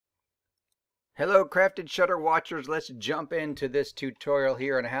Hello Crafted Shutter Watchers, let's jump into this tutorial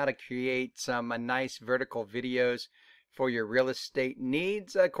here on how to create some nice vertical videos for your real estate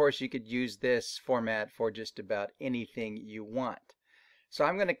needs. Of course, you could use this format for just about anything you want. So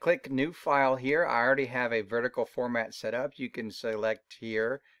I'm going to click New File here. I already have a vertical format set up. You can select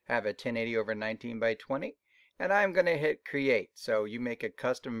here, have a 1080 over 19 by 20, and I'm going to hit Create. So you make a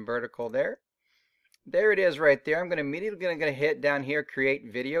custom vertical there. There it is right there. I'm immediately going to hit down here,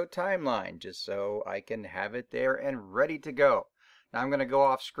 create video timeline, just so I can have it there and ready to go. Now I'm going to go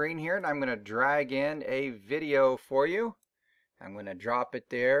off screen here and I'm going to drag in a video for you. I'm going to drop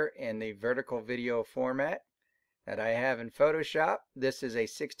it there in the vertical video format that I have in Photoshop. This is a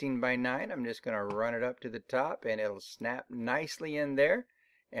 16 by 9. I'm just going to run it up to the top and it'll snap nicely in there,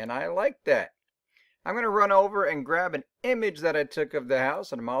 and I like that. I'm going to run over and grab an image that I took of the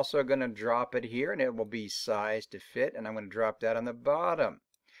house, and I'm also going to drop it here, and it will be sized to fit, and I'm going to drop that on the bottom.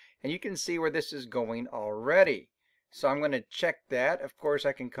 And you can see where this is going already. So I'm going to check that. Of course,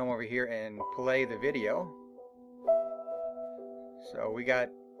 I can come over here and play the video. So we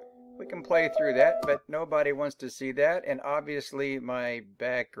can play through that, but nobody wants to see that, and obviously my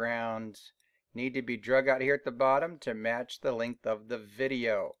backgrounds need to be drug out here at the bottom to match the length of the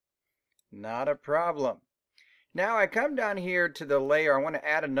video. Not a problem. Now I come down here to the layer. I want to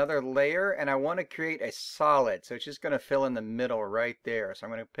add another layer, and I want to create a solid. So it's just going to fill in the middle right there. So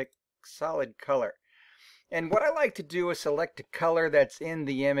I'm going to pick solid color. And what I like to do is select a color that's in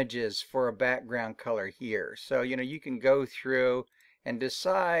the images for a background color here. So you can go through and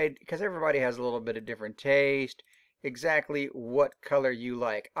decide, because everybody has a little bit of different taste, exactly what color you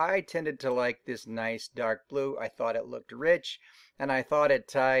like. I tended to like this nice dark blue. I thought it looked rich, and I thought it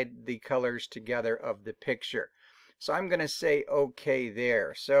tied the colors together of the picture. So I'm going to say OK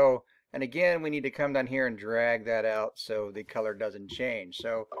there. So, and again, we need to come down here and drag that out so the color doesn't change.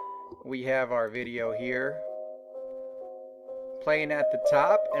 So we have our video here playing at the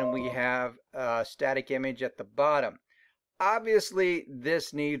top, and we have a static image at the bottom. Obviously,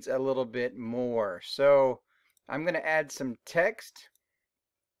 this needs a little bit more. So I'm going to add some text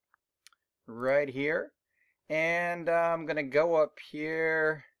right here. And I'm going to go up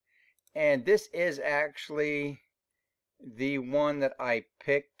here, and this is actually the one that I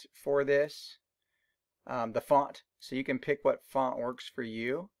picked for this, the font. So you can pick what font works for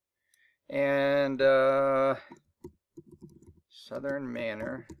you. And Southern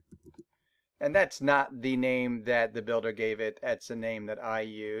Manor. And that's not the name that the builder gave it. That's the name that I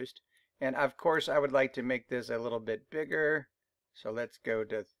used. And of course, I would like to make this a little bit bigger. So let's go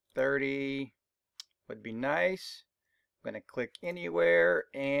to 30. Would be nice. I'm going to click anywhere,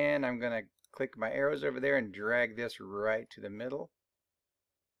 and I'm going to click my arrows over there and drag this right to the middle.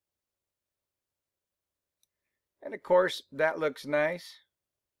 And of course, that looks nice.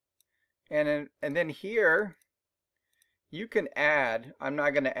 And then here, you can add, I'm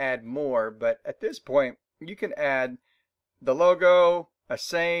not going to add more, but at this point, you can add the logo, a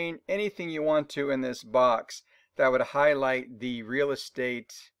saying, anything you want to in this box that would highlight the real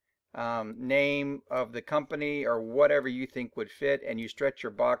estate name of the company or whatever you think would fit, and you stretch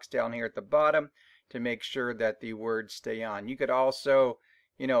your box down here at the bottom to make sure that the words stay on. You could also,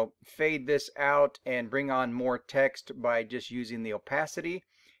 fade this out and bring on more text by just using the opacity.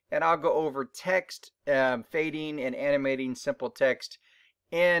 And I'll go over text, fading and animating simple text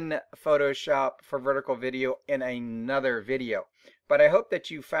in Photoshop for vertical video in another video. But I hope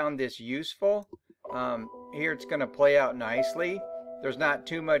that you found this useful. Here it's going to play out nicely. There's not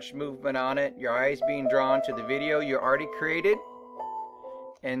too much movement on it. Your eyes being drawn to the video you already created.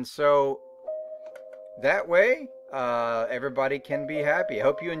 And so that way, everybody can be happy. I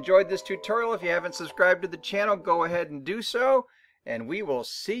hope you enjoyed this tutorial. If you haven't subscribed to the channel, go ahead and do so. And we will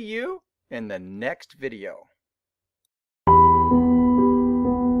see you in the next video.